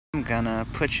I'm gonna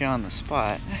put you on the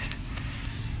spot.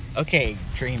 Okay,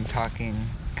 dream talking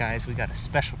guys, we got a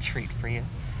special treat for you.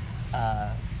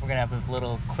 We're gonna have a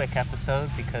little quick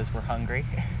episode because we're hungry.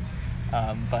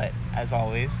 But as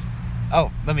always,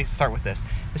 let me start with this.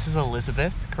 This is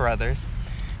Elizabeth Carruthers,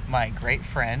 my great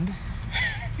friend.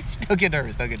 Don't get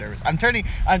nervous.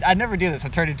 I never do this.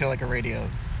 I'm turning into like a radio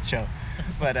show.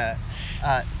 But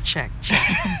check.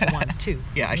 1, 2.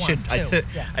 Yeah,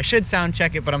 I should sound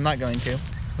check it, but I'm not going to.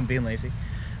 I'm being lazy.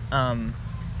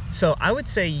 So I would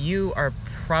say you are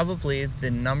probably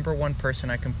the number one person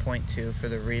I can point to for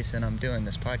the reason I'm doing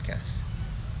this podcast.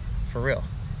 For real.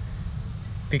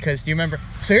 Because do you remember?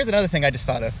 So here's another thing I just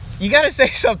thought of. You gotta say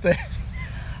something.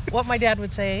 What my dad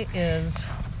would say is,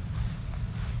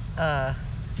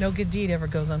 no good deed ever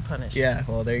goes unpunished. Yeah,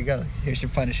 well, there you go. Here's your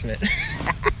punishment.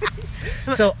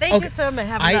 So Thank you, sir. May I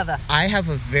have another? I have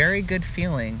a very good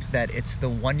feeling that it's the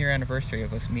 1-year anniversary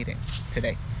of us meeting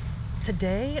today.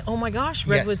 Today? Oh my gosh,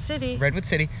 Redwood City. Redwood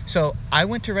City. So I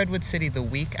went to Redwood City the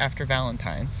week after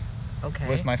Valentine's. Okay.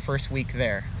 Was my first week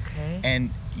there. Okay.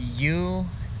 And you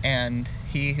and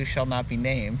he who shall not be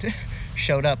named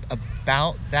showed up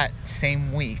about that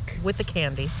same week. With the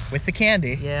candy.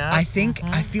 Yeah. I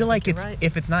feel like it's right.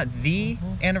 If it's not the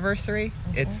anniversary,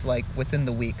 it's like within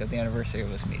the week of the anniversary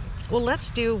of us meeting. Well, let's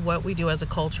do what we do as a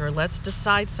culture. Let's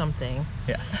decide something.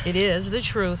 Yeah. It is the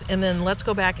truth, and then let's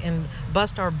go back and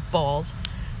bust our balls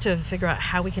to figure out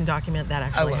how we can document that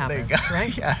actually happened. There you go.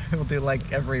 Right? Yeah, we'll do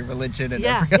like every religion and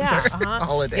every other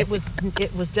holiday. It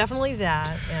was definitely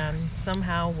that, and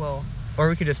somehow we'll. Or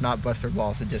we could just not bust our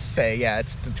balls and just say, yeah,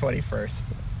 it's the 21st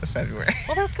of February.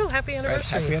 Well, that's cool. Happy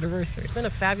anniversary. Right, happy anniversary. It's been a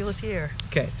fabulous year.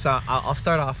 Okay, so I'll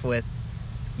start off with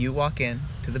you walk in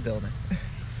to the building,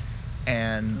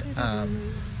 and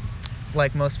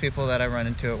like most people that I run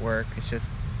into at work, it's just,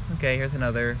 okay, here's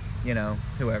another,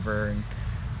 whoever,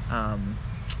 and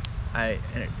I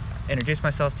introduce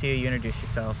myself to you, you introduce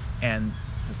yourself, and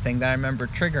the thing that I remember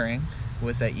triggering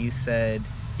was that you said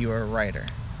you were a writer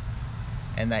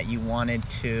and that you wanted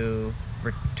to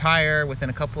retire within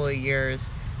a couple of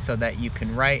years so that you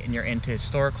can write and you're into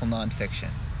historical nonfiction.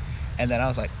 And then I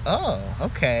was like, oh,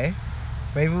 okay,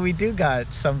 maybe we do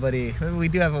got somebody, maybe we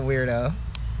do have a weirdo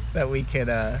that we could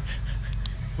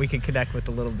connect with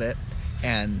a little bit.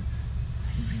 And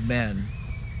man,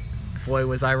 boy,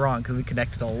 was I wrong, because we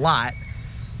connected a lot.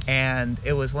 And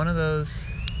it was one of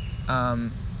those, God,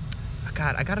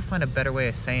 I gotta find a better way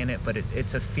of saying it, but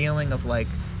it's a feeling of like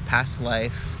past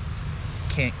life,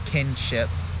 kinship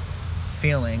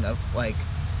feeling of like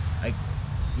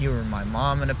you were my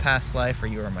mom in a past life, or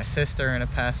you were my sister in a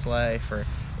past life, or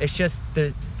it's just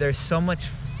there's so much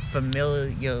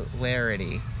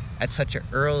familiarity at such an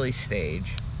early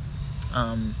stage.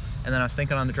 And then I was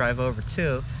thinking on the drive over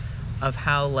too of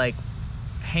how like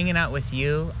hanging out with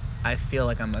you, I feel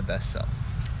like I'm my best self.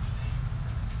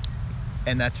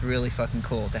 And that's really fucking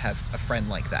cool to have a friend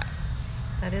like that.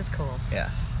 That is cool. Yeah.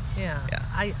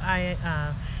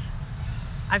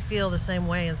 I feel the same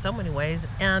way in so many ways,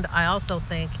 and I also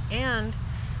think, and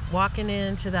walking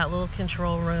into that little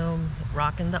control room,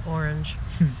 rocking the orange,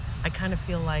 I kind of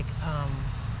feel like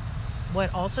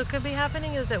what also could be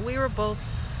happening is that we were both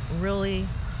really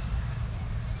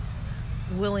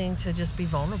willing to just be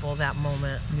vulnerable that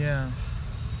moment. Yeah.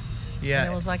 And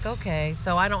it was like, okay,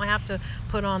 so I don't have to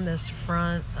put on this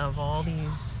front of all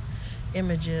these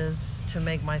images to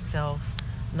make myself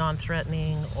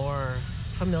non-threatening or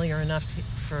familiar enough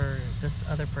for this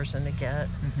other person to get.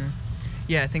 Mm-hmm.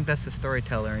 Yeah, I think that's the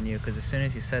storyteller in you, because as soon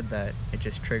as you said that, it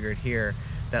just triggered here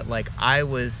that like I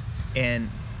wasn't in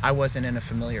a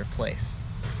familiar place.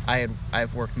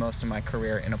 I've worked most of my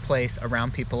career in a place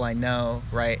around people I know,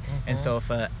 right? And so if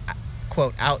a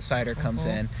quote outsider comes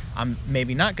in, I'm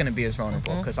maybe not going to be as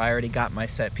vulnerable because I already got my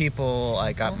set people,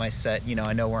 I got my set,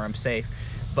 I know where I'm safe.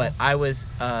 But I was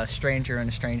a stranger in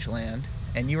a strange land,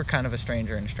 and you were kind of a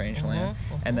stranger in a strange land.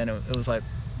 And then it was like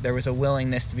there was a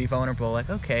willingness to be vulnerable, like,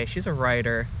 okay, she's a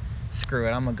writer, screw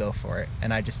it, I'm gonna go for it.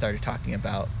 And I just started talking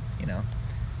about,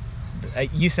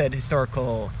 you said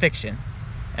historical fiction,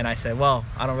 and I said, well,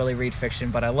 I don't really read fiction,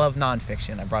 but I love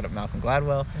nonfiction. I brought up Malcolm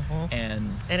Gladwell,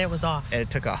 and it was off. And it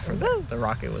took off from there. The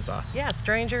rocket was off. Yeah,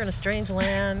 Stranger in a Strange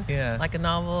Land. Yeah. Like a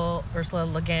novel, Ursula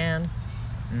Le Guin.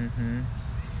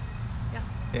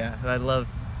 Yeah, I love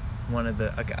one of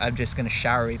the... Okay, I'm just going to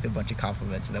shower you with a bunch of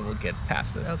compliments, and then we'll get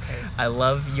past this. Okay. I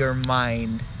love your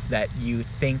mind that you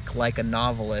think like a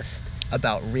novelist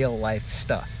about real life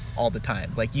stuff all the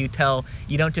time. Like you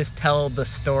don't just tell the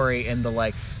story in the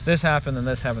like, this happened and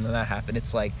this happened and that happened.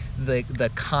 It's like the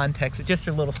context, just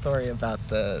your little story about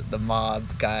the mob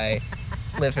guy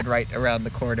living right around the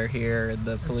corner here, and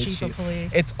the police chief of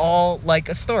police. It's all like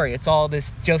a story. It's all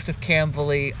this Joseph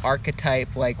Campbell-y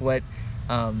archetype, like what,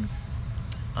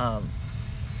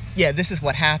 yeah, this is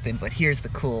what happened, but here's the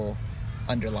cool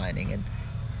underlining, and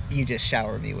you just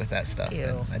shower me with that stuff,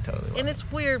 and I totally love it. And it's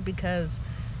weird because,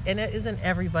 and it isn't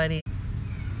everybody.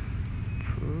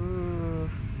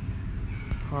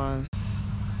 Pause.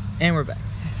 And we're back.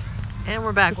 And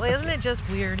we're back. Well, isn't it just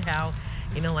weird how,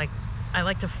 like, I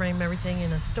like to frame everything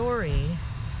in a story,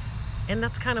 and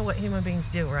that's kind of what human beings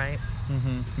do, right?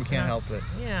 We can't help it.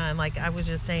 Yeah, and like I was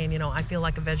just saying, I feel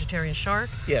like a vegetarian shark.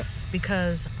 Yes.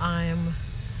 Because I'm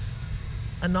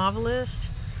a novelist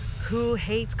who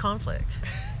hates conflict.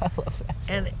 I love that.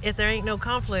 And if there ain't no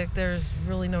conflict, there's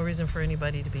really no reason for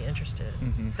anybody to be interested.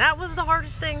 That was the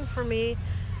hardest thing for me,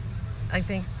 I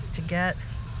think, to get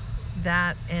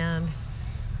that, and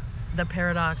the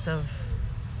paradox of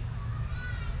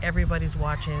everybody's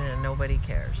watching and nobody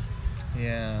cares.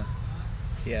 Yeah.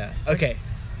 Okay.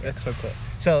 That's so cool.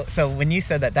 So when you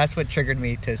said that, that's what triggered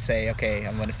me to say, okay,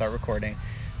 I'm going to start recording.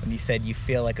 When you said you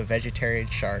feel like a vegetarian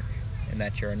shark and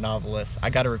that you're a novelist, I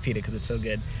got to repeat it because it's so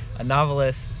good. A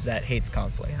novelist that hates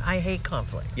conflict. Yeah, I hate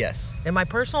conflict. Yes. In my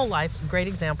personal life, great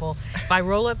example, if I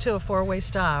roll up to a four-way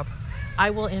stop,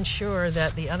 I will ensure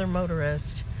that the other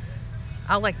motorist,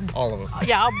 I'll like all of them.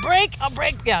 Yeah, I'll break.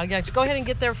 Yeah, just go ahead and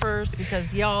get there first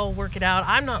because y'all work it out.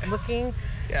 I'm not looking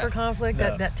for conflict.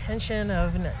 No. That tension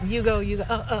of you go, you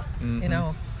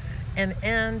know,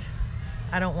 and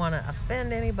I don't want to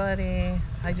offend anybody.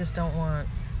 I just don't want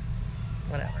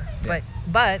whatever. Yeah.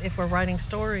 But if we're writing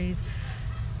stories,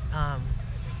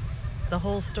 the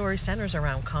whole story centers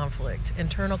around conflict,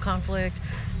 internal conflict,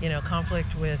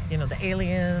 conflict with, the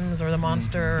aliens or the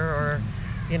monster or,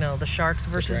 the sharks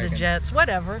versus the jets,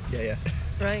 whatever. Yeah.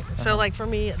 Right? So like for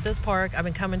me, this park, I've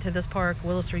been coming to this park,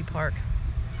 Willow Street Park,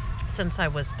 since I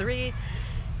was 3,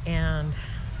 and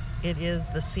it is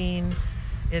the scene,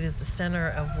 it is the center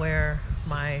of where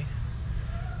my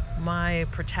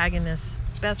protagonist's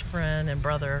best friend and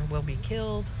brother will be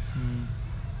killed.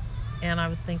 And I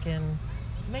was thinking,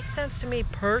 it makes sense to me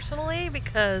personally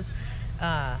because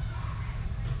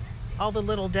all the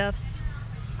little deaths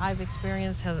I've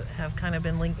experienced have kind of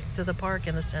been linked to the park,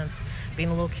 in the sense being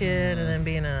a little kid and then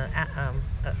being a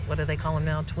what do they call them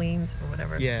now, tweens or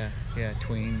whatever. Yeah,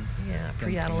 tween. Yeah,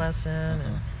 pre-adolescent.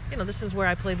 And this is where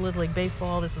I played Little League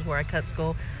baseball. This is where I cut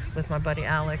school with my buddy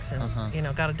Alex,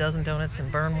 and got a dozen donuts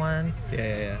and burned one.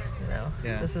 Yeah.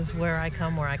 This is where I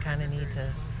come, where I kind of need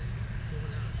to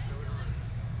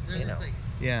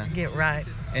get right.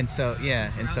 And so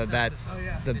that's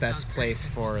the best place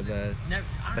for the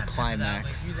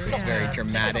climax. This very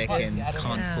dramatic and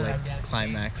conflict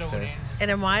climax. And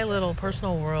in my little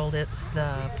personal world, it's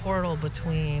the portal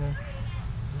between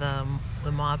the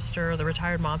mobster, the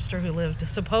retired mobster who lived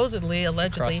supposedly,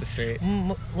 allegedly, across the street.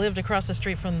 Lived across the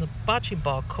street from the bocce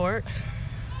ball court,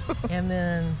 and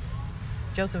then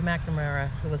Joseph McNamara,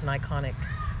 who was an iconic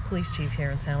police chief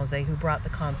here in San Jose, who brought the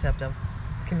concept of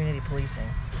community policing.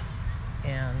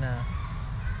 And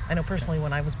I know personally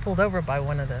when I was pulled over by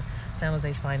one of the San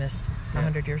Jose's finest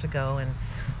 100 years ago, and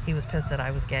he was pissed that I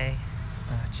was gay.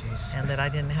 Oh, jeez. And that I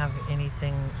didn't have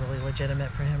anything really legitimate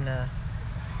for him to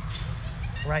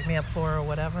write me up for or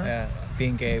whatever. Yeah,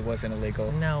 being gay wasn't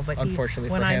illegal. No, but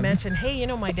unfortunately when for him. I mentioned, hey,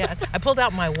 my dad, I pulled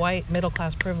out my white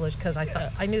middle-class privilege because I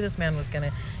thought I knew this man was going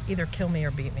to either kill me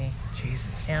or beat me.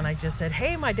 Jesus. And I just said,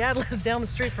 hey, my dad lives down the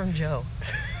street from Joe.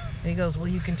 And he goes, well,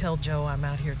 you can tell Joe I'm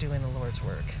out here doing the Lord's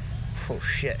work. Oh,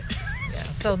 shit. Yeah,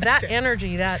 so that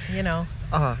energy, that,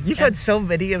 you've had so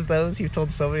many of those. You've told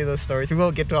so many of those stories. We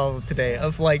won't get to all of them today.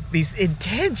 Of like these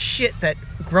intense shit that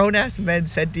grown-ass men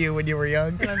said to you when you were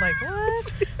young. And I'm like,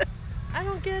 what? I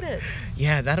don't get it.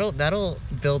 Yeah, that'll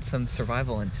build some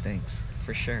survival instincts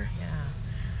for sure. Yeah,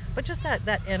 but just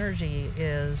that energy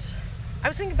is. I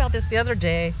was thinking about this the other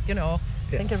day.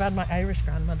 Thinking about my Irish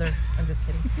grandmother. I'm just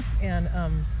kidding. And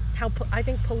how I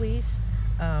think police,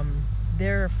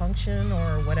 their function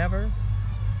or whatever,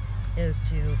 is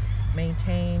to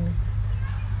maintain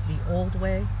the old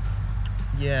way.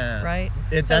 Yeah. Right?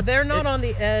 So they're not on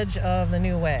the edge of the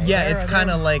new way. Yeah, it's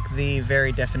kind of like the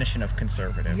very definition of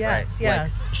conservative, right? Yes. Like,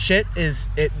 shit is,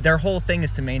 their whole thing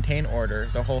is to maintain order.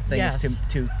 The whole thing is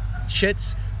to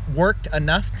shit's worked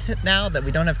enough now that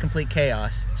we don't have complete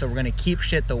chaos, so we're going to keep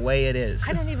shit the way it is.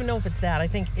 I don't even know if it's that. I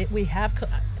think we have,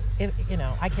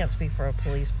 I can't speak for a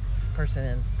police person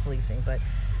in policing, but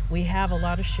we have a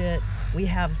lot of shit. We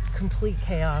have complete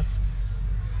chaos.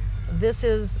 this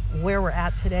is where we're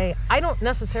at today. I don't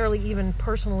necessarily even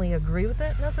personally agree with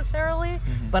it necessarily,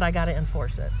 but I got to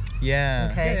enforce it. Yeah.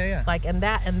 Okay. Yeah. Like, and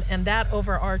that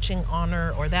overarching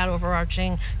honor or that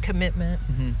overarching commitment,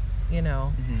 you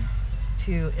know,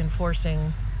 to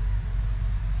enforcing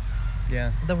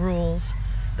the rules.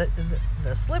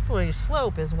 The slippery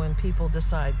slope is when people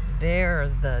decide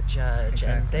they're the judge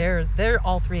and they're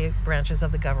all three branches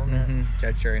of the government.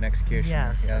 Judge, jury, and executioner.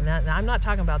 Yes, Yep. and I'm not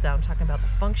talking about that. I'm talking about the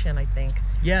function, I think.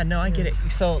 Yeah, no, I get it.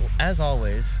 So, as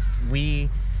always,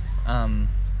 we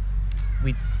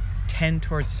tend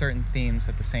towards certain themes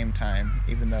at the same time,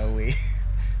 even though we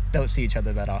don't see each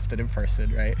other that often in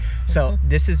person, right? So,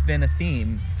 this has been a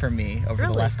theme for me over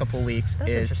the last couple of weeks.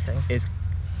 That's interesting. Is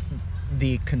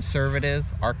the conservative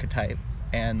archetype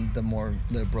and the more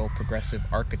liberal progressive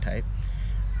archetype,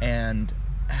 and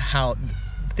how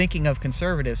thinking of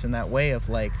conservatives in that way of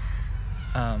like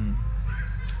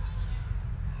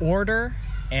order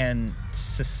and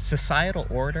societal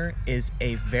order is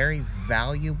a very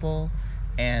valuable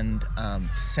and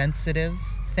sensitive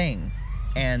thing,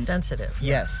 and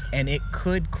yes, and it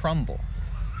could crumble.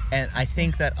 And I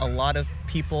think that a lot of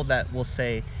people that will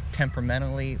say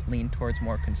temperamentally lean towards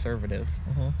more conservative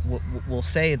will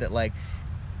say that like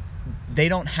they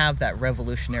don't have that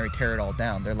revolutionary tear it all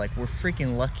down. They're like, we're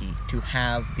freaking lucky to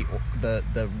have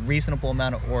the reasonable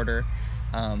amount of order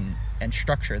and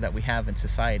structure that we have in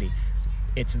society.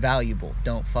 It's valuable.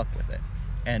 Don't fuck with it.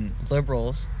 And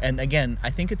liberals, and again,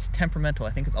 I think it's temperamental. I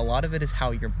think a lot of it is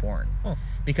how you're born.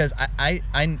 Because I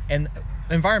and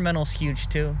environmental's huge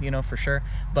too, you know, for sure.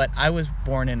 But I was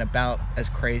born in about as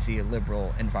crazy a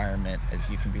liberal environment as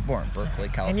you can be born, Berkeley,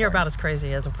 California. And you're about as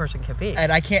crazy as a person can be.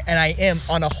 And I am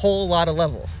on a whole lot of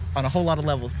levels.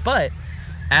 But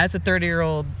as a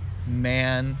 30-year-old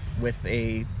man with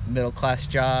a middle-class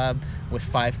job with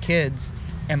 5 kids,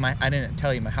 and I didn't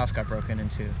tell you my house got broken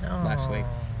into last week.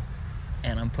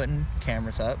 And I'm putting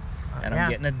cameras up, and I'm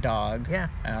getting a dog. Yeah.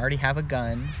 And I already have a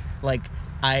gun. Like,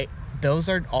 those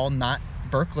are all not,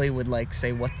 Berkeley would like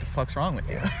say, what the fuck's wrong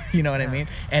with you? You know what I mean?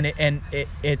 And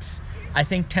it's, I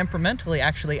think temperamentally,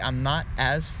 actually, I'm not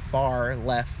as far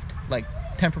left, like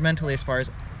temperamentally as far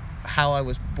as how I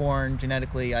was born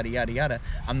genetically, yada yada yada.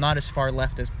 I'm not as far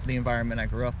left as the environment I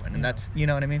grew up in, and that's, you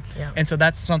know what I mean. Yeah. And so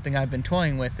that's something I've been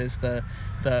toying with, is the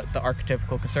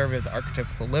archetypical conservative, the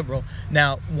archetypical liberal.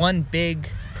 Now, one big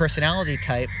personality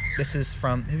type. This is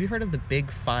from. Have you heard of the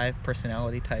Big 5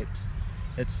 personality types?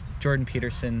 It's Jordan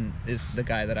Peterson is the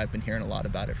guy that I've been hearing a lot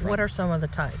about it from. What are some of the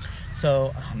types?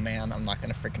 So, oh man, I'm not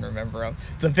gonna freaking remember them.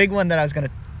 The big one that I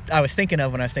was thinking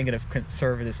of when I was thinking of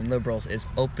conservatives and liberals is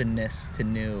openness to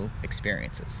new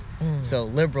experiences. So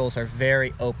liberals are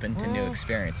very open to new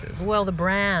experiences. Well, the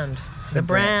brand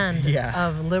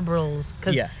of liberals,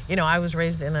 because you know, I was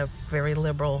raised in a very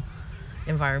liberal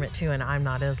environment too, and I'm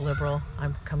not as liberal.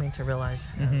 I'm coming to realize,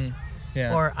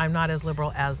 or I'm not as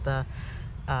liberal as the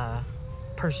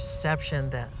perception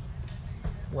that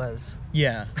was.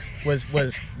 Was the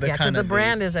kind of because the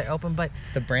brand is open, but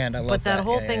the brand, I love that. But that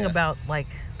whole thing about like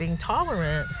being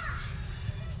tolerant.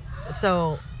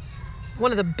 So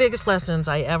one of the biggest lessons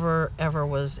I ever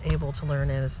was able to learn,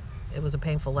 is it was a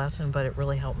painful lesson, but it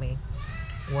really helped me,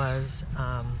 was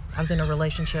I was in a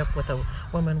relationship with a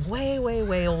woman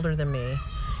way older than me,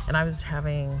 and I was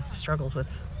having struggles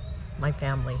with my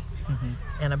family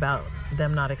and about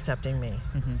them not accepting me.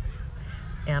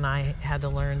 And I had to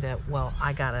learn that, well,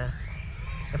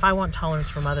 if I want tolerance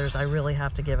from others, I really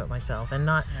have to give it myself, and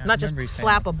not just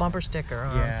slap a bumper sticker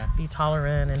on be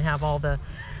tolerant and have all the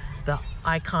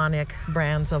iconic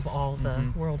brands of all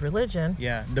the world religion.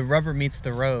 Yeah, the rubber meets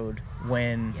the road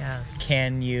when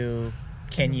can you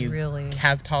really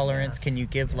have tolerance? Can you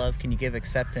give love? Can you give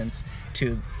acceptance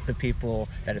to the people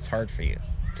that it's hard for you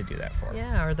to do that for?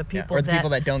 Yeah, or the people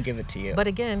people that don't give it to you. But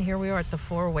again, here we are at the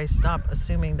 4-way stop,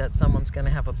 assuming that someone's going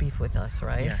to have a beef with us,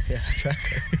 right? Yeah,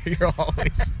 exactly. You're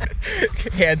always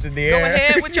hands in the air. Go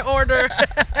ahead with your order.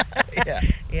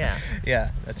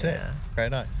 Yeah, that's it.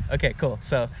 Right on. Okay, cool.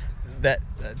 So that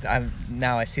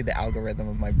now I see the algorithm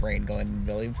of my brain going in a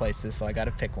million places, so I got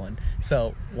to pick one.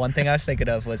 So one thing I was thinking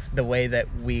of was the way that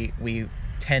we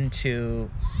tend to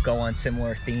go on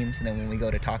similar themes, and then when we go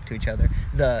to talk to each other,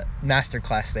 the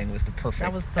masterclass thing was the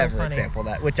perfect example of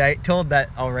that, which I told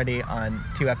that already on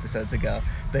 2 episodes ago,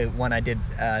 the one I did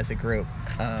as a group,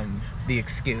 the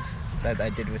excuse that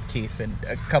I did with Keith and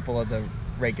a couple of the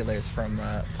regulars from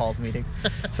Paul's meetings.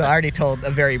 So I already told a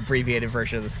very abbreviated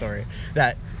version of the story,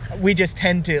 that we just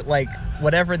tend to, like,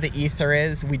 whatever the ether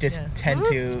is, we just tend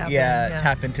to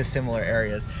tap into similar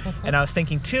areas. And I was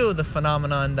thinking too, the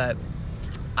phenomenon that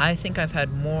I think I've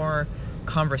had more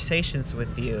conversations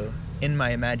with you in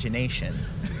my imagination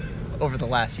over the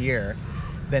last year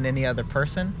than any other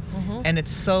person. Mm-hmm. And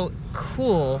it's so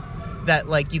cool that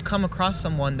like you come across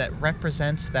someone that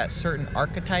represents that certain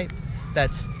archetype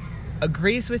that's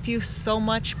agrees with you so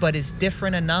much but is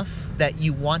different enough that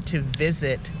you want to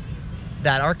visit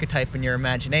that archetype in your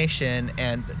imagination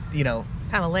and, you know,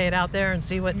 kind of lay it out there and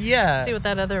see what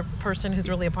that other person who's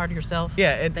really a part of yourself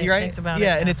thinks about it.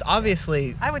 And it's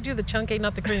obviously... I would do the chunky,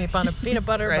 not the creamy peanut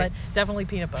butter, right. But definitely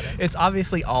peanut butter. It's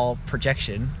obviously all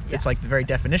projection. Yeah. It's like the very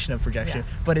definition of projection.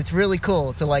 Yeah. But it's really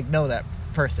cool to like know that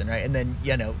person, right? And then,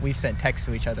 you know, we've sent texts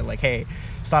to each other like, hey,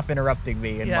 stop interrupting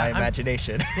me in my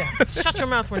imagination. Shut your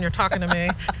mouth when you're talking to me.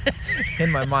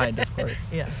 In my mind, of course.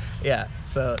 Yes. Yeah,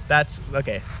 so that's,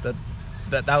 okay,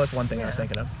 that was one thing I was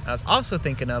thinking of. I was also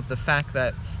thinking of the fact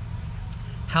that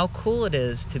how cool it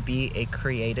is to be a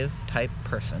creative type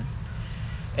person,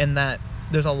 and that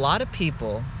there's a lot of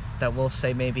people that will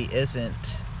say maybe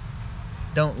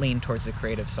don't lean towards the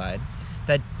creative side,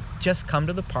 that just come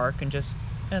to the park and just,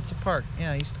 it's a park.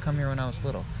 Yeah, I used to come here when I was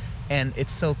little. And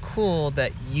it's so cool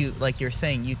that you, like you're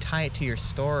saying, you tie it to your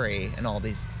story in all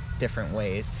these different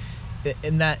ways,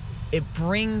 in that it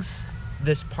brings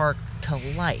this park to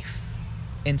life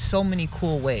in so many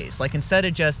cool ways. Like instead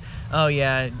of just, oh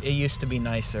yeah, it used to be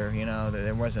nicer, you know,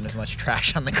 there wasn't as much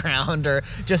trash on the ground, or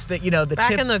just that, you know,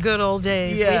 back in the good old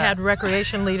days, we had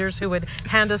recreation leaders who would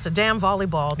hand us a damn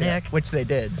volleyball, Nick. Which they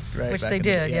did, right? Which they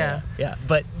did, yeah.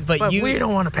 But we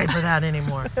don't want to pay for that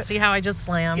anymore. See how I just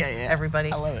slammed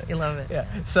everybody? I love it. You love it. Yeah.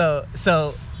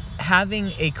 So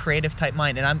having a creative type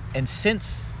mind, and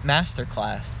since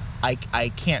Masterclass,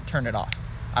 I can't turn it off.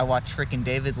 I watch freaking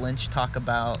David Lynch talk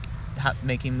about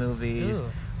making movies,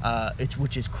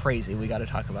 which is crazy. We got to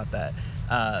talk about that.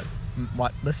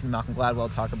 Listen to Malcolm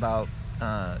Gladwell talk about,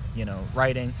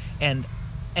 writing. And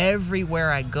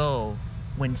everywhere I go,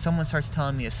 when someone starts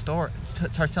telling me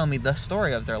the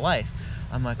story of their life,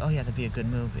 I'm like, oh yeah, that'd be a good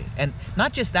movie. And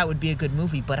not just that would be a good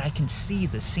movie, but I can see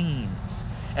the scenes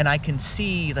and I can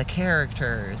see the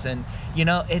characters, and you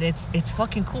know, and it's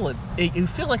fucking cool. You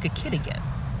feel like a kid again.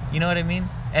 You know what I mean?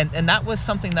 And that was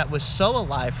something that was so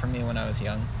alive for me when I was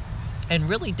young, and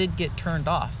really did get turned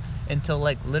off until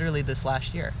like literally this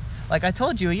last year. Like I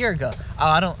told you a year ago,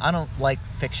 I don't like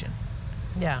fiction.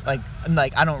 Yeah. Like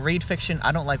I don't read fiction.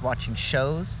 I don't like watching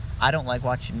shows. I don't like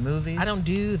watching movies. I don't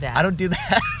do that. I don't do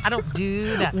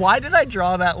that. Why did I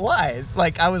draw that line?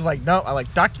 Like I was like, no, I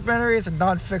like documentaries and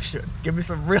nonfiction. Give me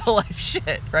some real life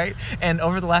shit, right? And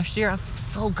over the last year, I've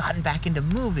so gotten back into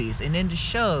movies and into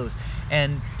shows,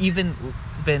 and even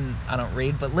been, I don't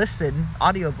read, but listen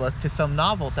audiobook to some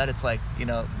novels that it's like, you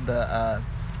know, the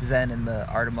Zen and the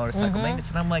Art of Motorcycle Maintenance.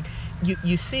 And I'm like,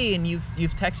 you see, and you've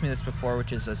texted me this before,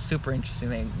 which is a super interesting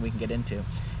thing we can get into,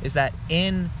 is that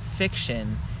in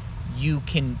fiction you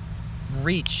can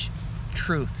reach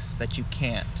truths that you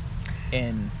can't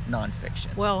in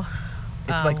nonfiction. Well,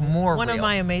 it's like more one real. of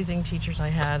my amazing teachers I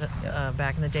had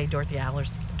back in the day, Dorothy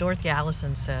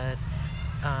Allison said,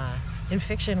 in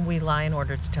fiction we lie in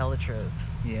order to tell the truth.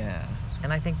 Yeah.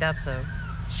 And I think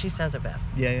she says it best.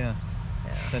 Yeah.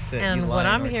 That's it. And what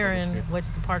I'm hearing, which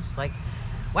the part's like,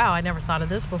 wow, I never thought of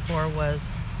this before, was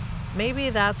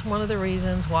maybe that's one of the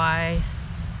reasons why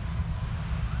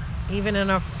even in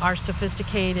our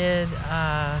sophisticated,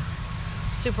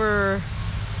 super,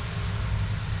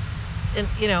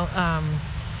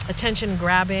 attention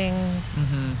grabbing,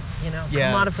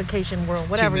 commodification world,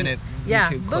 whatever. 2-minute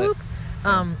YouTube clip.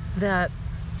 That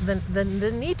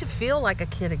the need to feel like a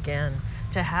kid again,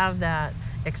 to have that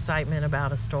excitement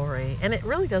about a story. And it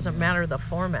really doesn't matter the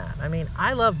format. I mean,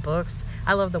 I love books.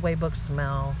 I love the way books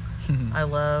smell. I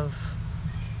love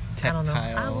tactile,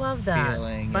 I love that.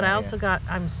 feeling. But I also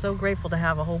I'm so grateful to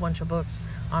have a whole bunch of books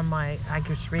I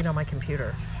just read on my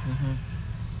computer.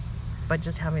 But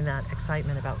just having that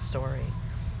excitement about story.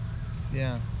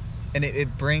 Yeah. And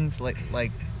it brings like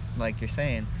you're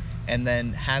saying, and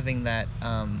then having that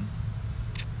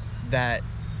that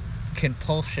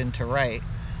compulsion to write.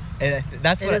 And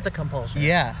that's what it is a compulsion.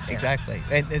 Yeah, exactly.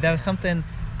 And that was something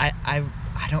I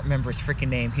don't remember his freaking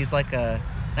name. He's like a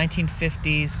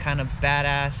 1950s kind of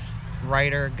badass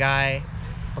writer guy.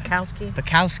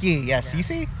 Bukowski, yes. Yeah. You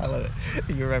see? I love it.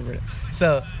 You remember it.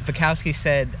 So Bukowski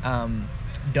said,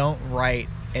 don't write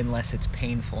unless it's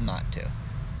painful not to.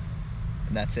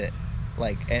 And that's it.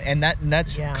 Like, and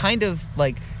that's kind of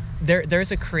like,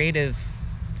 there's a creative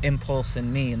impulse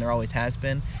in me, and there always has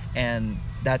been, and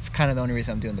that's kind of the only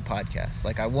reason I'm doing the podcast.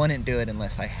 Like, I wouldn't do it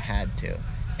unless I had to.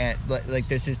 And like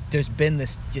there's been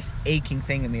this just aching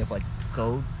thing in me of like,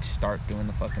 go start doing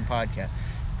the fucking podcast.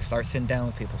 start sitting down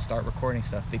with people, start recording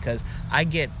stuff, because I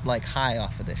get like high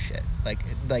off of this shit. Like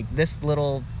this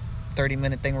little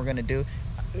 30-minute thing we're gonna do,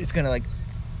 it's gonna like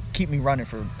keep me running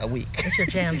for a week. It's your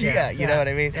jam. Yeah, you know what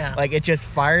I mean? Yeah. Like, it just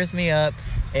fires me up.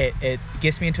 It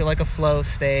gets me into like a flow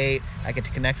state. I get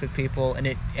to connect with people,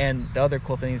 and the other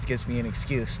cool thing is it gives me an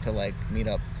excuse to like meet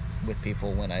up with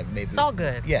people when I maybe. It's all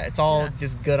good. Yeah, it's all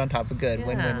just good on top of good. Yeah.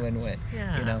 Win.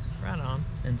 Yeah. You know. Right on.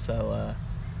 And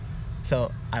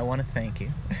so I want to thank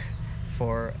you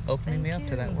for opening me up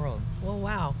to that world. Well,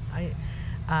 wow.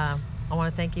 I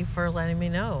want to thank you for letting me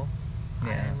know.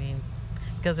 Yeah. I mean,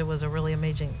 because it was a really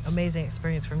amazing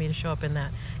experience for me to show up in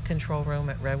that control room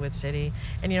at Redwood City.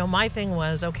 And, you know, my thing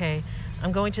was, okay,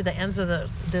 I'm going to the ends of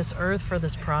this earth for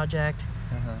this project.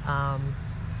 Uh-huh.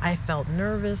 I felt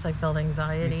nervous. I felt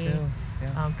anxiety. Me too.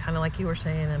 Yeah. Kind of like you were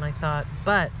saying. And I thought,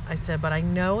 but I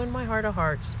know in my heart of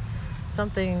hearts,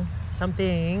 something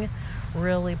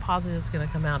really positive is going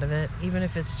to come out of it, even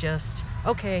if it's just,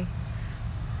 okay,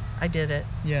 I did it.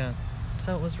 Yeah.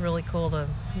 So it was really cool to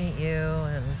meet you,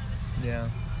 and yeah,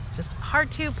 just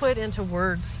hard to put into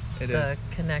words. It the is.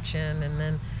 connection, and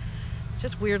then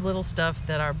just weird little stuff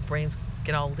that our brains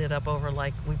get all lit up over,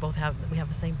 like we have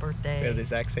the same birthday. We have the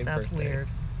exact same That's birthday. Weird.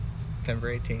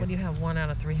 September 18th. What do you have, 1 out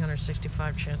of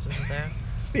 365 chances of that?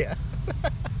 Yeah.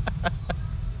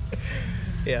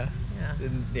 Yeah.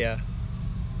 Yeah.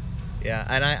 Yeah,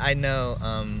 and I know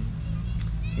when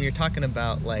you're talking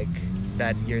about like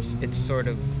that, it's sort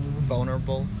of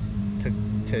vulnerable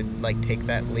to like take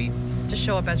that leap. To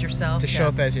show up as yourself. To show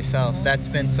up as yourself. Mm-hmm. That's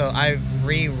been, so I've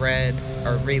reread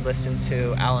or re-listened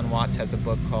to Alan Watts has a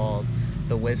book called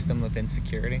The Wisdom of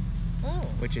Insecurity,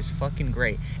 which is fucking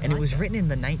great. And it was written in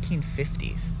the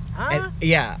 1950s. And,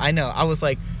 yeah, I know. I was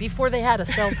like, before they had a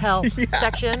self-help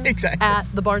section at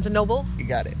the Barnes and Noble. You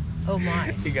got it. Oh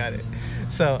my. You got it.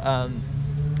 So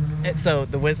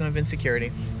The Wisdom of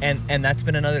Insecurity, and that's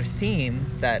been another theme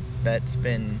that's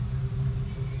been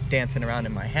dancing around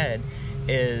in my head,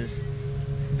 is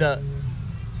the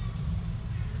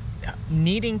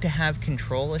needing to have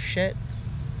control of shit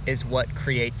is what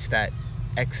creates that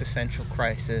existential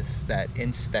crisis, that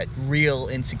real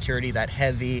insecurity, that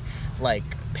heavy like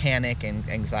panic and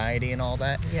anxiety and all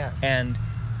that. Yes. And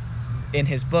in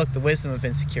his book, The Wisdom of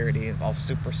Insecurity, I'll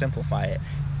super simplify it.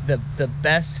 The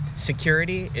best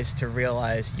security is to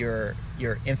realize you're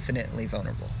infinitely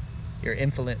vulnerable. You're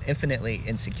infinitely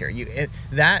insecure.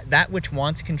 That which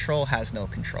wants control has no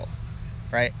control,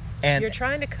 right? And you're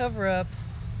trying to cover up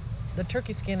the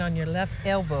turkey skin on your left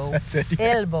elbow. That's it,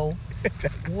 yeah. Elbow.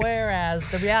 Exactly. Whereas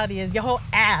the reality is your whole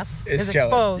ass is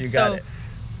exposed. You got it.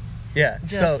 Yeah.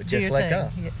 Just let go.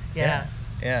 Yeah.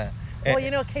 Yeah. Well,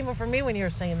 you know, what came up for me when you were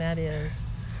saying that is,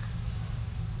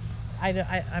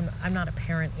 I'm not a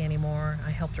parent anymore.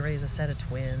 I helped raise a set of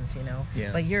twins, you know.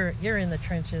 Yeah. But you're in the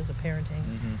trenches of parenting.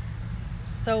 Mm-hmm.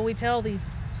 So we tell these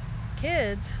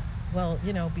kids, well,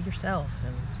 you know, be yourself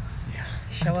and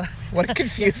show up. What a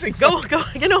confusing. Go.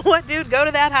 You know what, dude? Go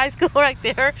to that high school right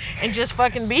there and just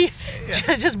fucking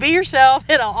just be yourself.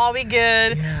 It'll all be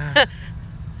good. Yeah.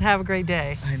 Have a great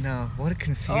day. I know. What a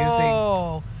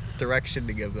confusing direction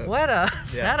to give them. What a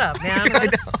setup, man. I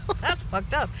know. That's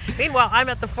fucked up. Meanwhile, I'm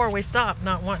at the 4-way stop,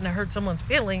 not wanting to hurt someone's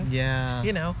feelings. Yeah.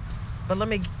 You know, but let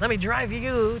me drive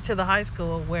you to the high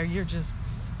school where you're just.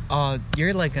 Oh,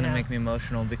 you're like gonna make me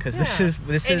emotional, because this is.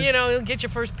 And you know, you'll get your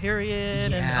first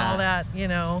period and all that. You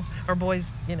know, or boys,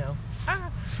 you know.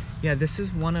 Yeah, this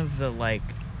is one of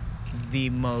the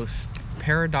most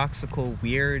paradoxical,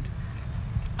 weird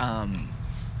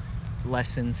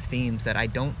lessons, themes that I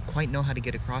don't quite know how to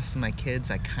get across to my kids.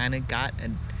 I kind of got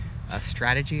a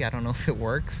strategy, I don't know if it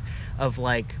works, of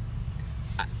like,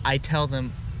 I tell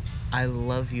them, I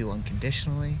love you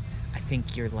unconditionally. I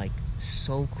think you're like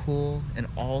so cool in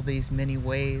all these many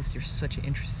ways. You're such an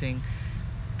interesting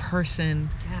person.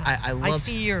 Yeah. I love. I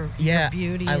see your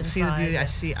beauty. I inside. see the beauty.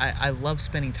 Yeah. I love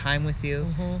spending time with you.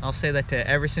 Mm-hmm. I'll say that to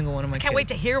every single one of my kids. I can't wait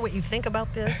to hear what you think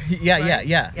about this. Yeah.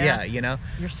 You know.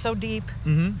 You're so deep.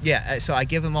 Mm-hmm. Yeah. So I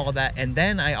give them all that, and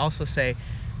then I also say,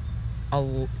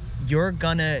 you're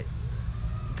gonna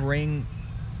bring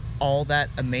all that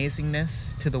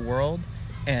amazingness to the world,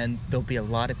 and there'll be a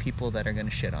lot of people that are gonna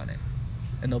shit on it,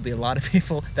 and there'll be a lot of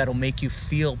people that'll make you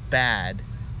feel bad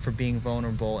for being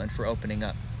vulnerable and for opening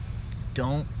up.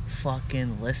 Don't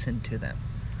fucking listen to them.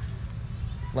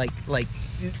 Like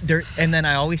there. And then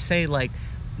I always say, like,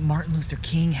 Martin Luther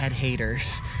King had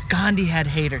haters, Gandhi had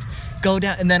haters. Go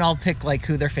down, and then I'll pick like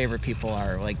who their favorite people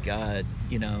are. Like I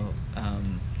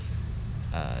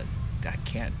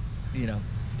can't,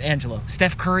 Angelo.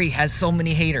 Steph Curry has so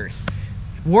many haters.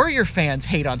 Warrior fans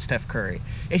hate on Steph Curry,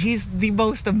 and he's the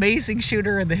most amazing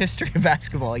shooter in the history of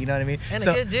basketball. You know what I mean? And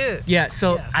a good dude. Yeah.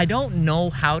 So Yeah. I don't know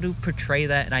how to portray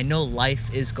that, and I know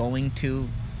life is going to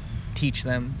teach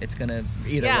them. It's gonna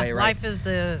either way, right? Life is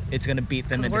the. It's gonna beat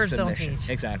them 'cause into words don't submission. teach.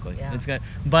 Exactly. Yeah. It's gonna.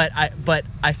 But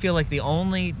I feel like the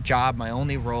only job, my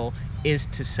only role, is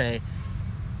to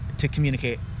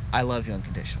communicate, I love you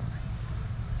unconditionally.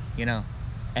 You know,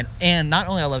 and not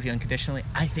only I love you unconditionally,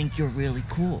 I think you're really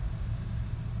cool,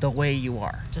 the way you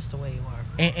are. Just the way you are.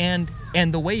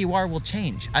 And the way you are will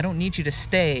change. I don't need you to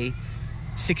stay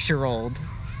 6-year-old,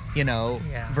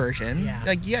 version. Yeah.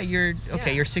 Like, yeah, you're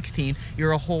okay. Yeah. You're 16.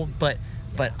 You're a whole, but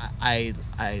Yeah. I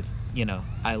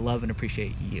I love and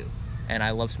appreciate you, and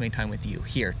I love spending time with you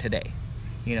here today.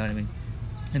 You know what I mean?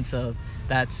 And so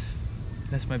that's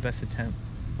my best attempt.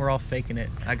 We're all faking it.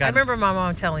 I remember my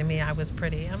mom telling me I was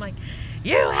pretty. I'm like,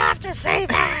 you have to say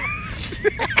that.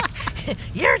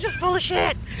 You're just full of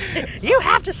shit. You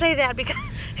have to say that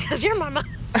because you're my mom.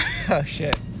 Oh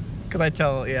shit. Because I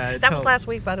tell. That was last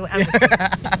week, by the way. I'm just kidding.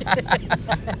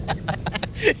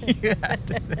 You have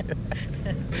to say that.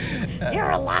 You're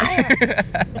a liar.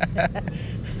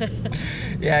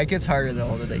 Yeah, it gets harder the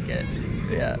older they get.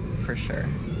 Yeah, for sure.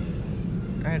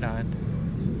 Right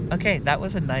on. Okay, that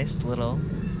was a nice little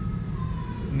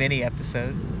mini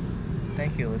episode.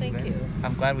 Thank you, Elizabeth. Thank you.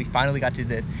 I'm glad we finally got to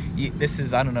this. This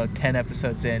is, I don't know, 10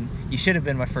 episodes in. You should have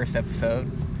been my first episode.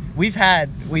 We've had.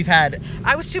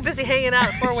 I was too busy hanging out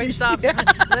at 4-way stop. Yeah.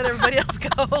 Let everybody else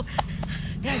go.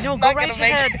 Yeah, no, go Not right gonna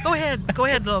make ahead. it. Go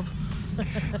ahead, love.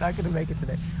 Not gonna make it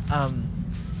today.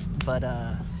 But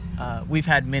we've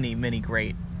had many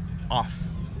great off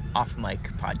mic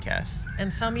podcasts.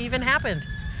 And some even happened.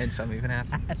 That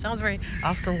sounds very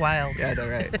Oscar Wilde. Yeah, I know,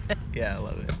 right? Yeah, I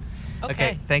love it.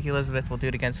 Okay. Thank you, Elizabeth. We'll do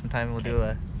it again sometime. We'll do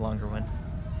a longer one.